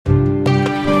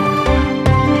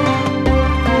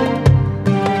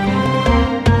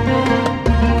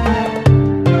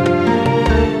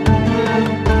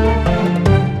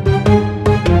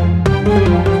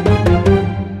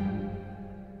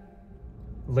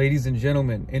Ladies and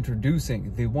gentlemen,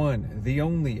 introducing the one, the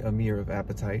only Amir of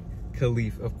appetite,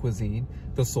 Caliph of cuisine,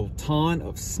 the Sultan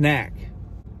of snack.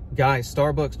 Guys,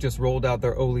 Starbucks just rolled out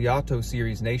their Oleato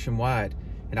series nationwide,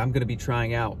 and I'm gonna be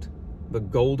trying out the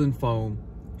golden foam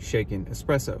shaken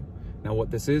espresso. Now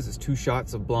what this is 2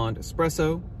 shots of blonde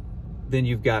espresso. Then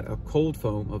you've got a cold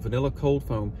foam, a vanilla cold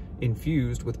foam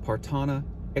infused with Partanna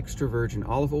extra virgin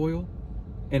olive oil,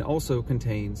 and also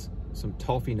contains some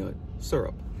Toffeenut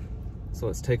syrup. So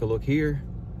let's take a look here.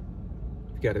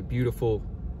 We've got a beautiful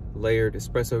layered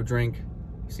espresso drink.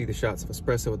 You see the shots of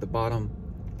espresso at the bottom,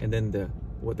 and then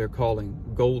what they're calling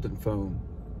golden foam,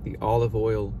 the olive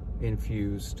oil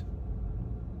infused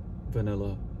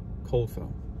vanilla cold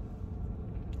foam.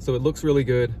 So it looks really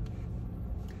good.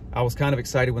 I was kind of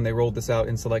excited when they rolled this out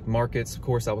in select markets. Of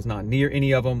course, I was not near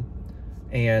any of them,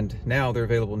 and now they're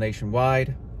available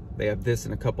nationwide. They have this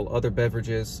and a couple other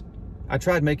beverages. I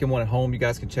tried making one at home. You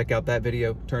guys can check out that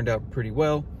video. Turned out pretty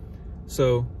well.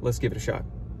 So let's give it a shot.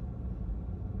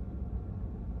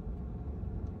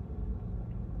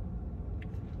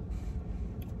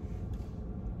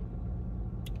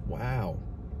 Wow.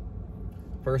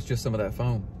 First, just some of that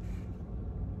foam.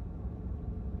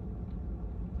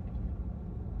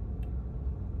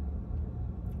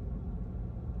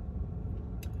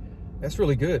 That's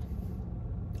really good.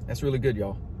 That's really good,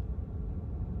 y'all.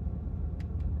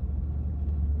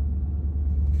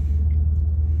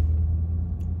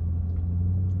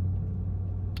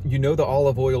 You know the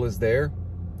olive oil is there.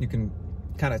 You can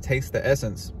kind of taste the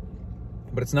essence,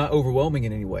 but it's not overwhelming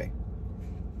in any way.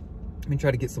 Let me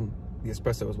try to get the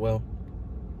espresso as well.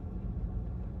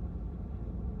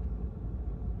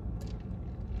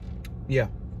 Yeah,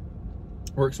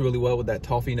 works really well with that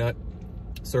toffee nut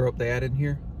syrup they added in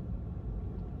here.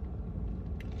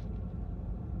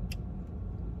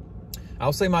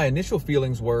 I'll say my initial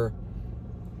feelings were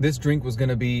this drink was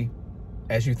gonna be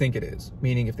as you think it is,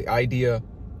 meaning if the idea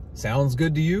sounds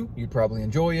good to you, you'd probably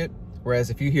enjoy it. Whereas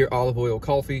if you hear olive oil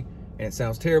coffee and it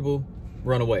sounds terrible,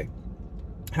 run away.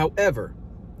 However,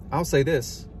 I'll say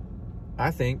this,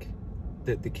 I think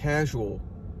that the casual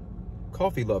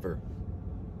coffee lover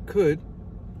could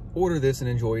order this and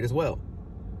enjoy it as well.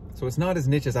 So it's not as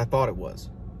niche as I thought it was.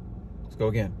 Let's go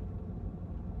again.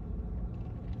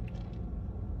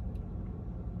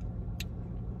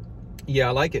 Yeah,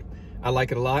 I like it. I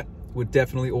like it a lot. Would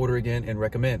definitely order again and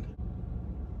recommend.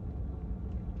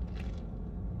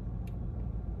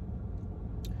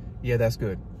 Yeah, that's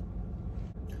good.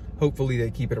 Hopefully they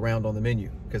keep it around on the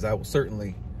menu, because I will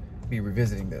certainly be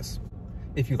revisiting this.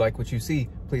 If you like what you see,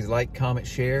 please like, comment,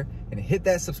 share, and hit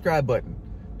that subscribe button.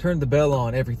 Turn the bell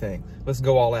on, everything. Let's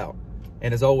go all out.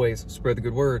 And as always, spread the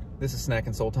good word. This is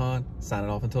Snackin' Sultan, signing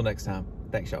off until next time.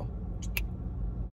 Thanks, y'all.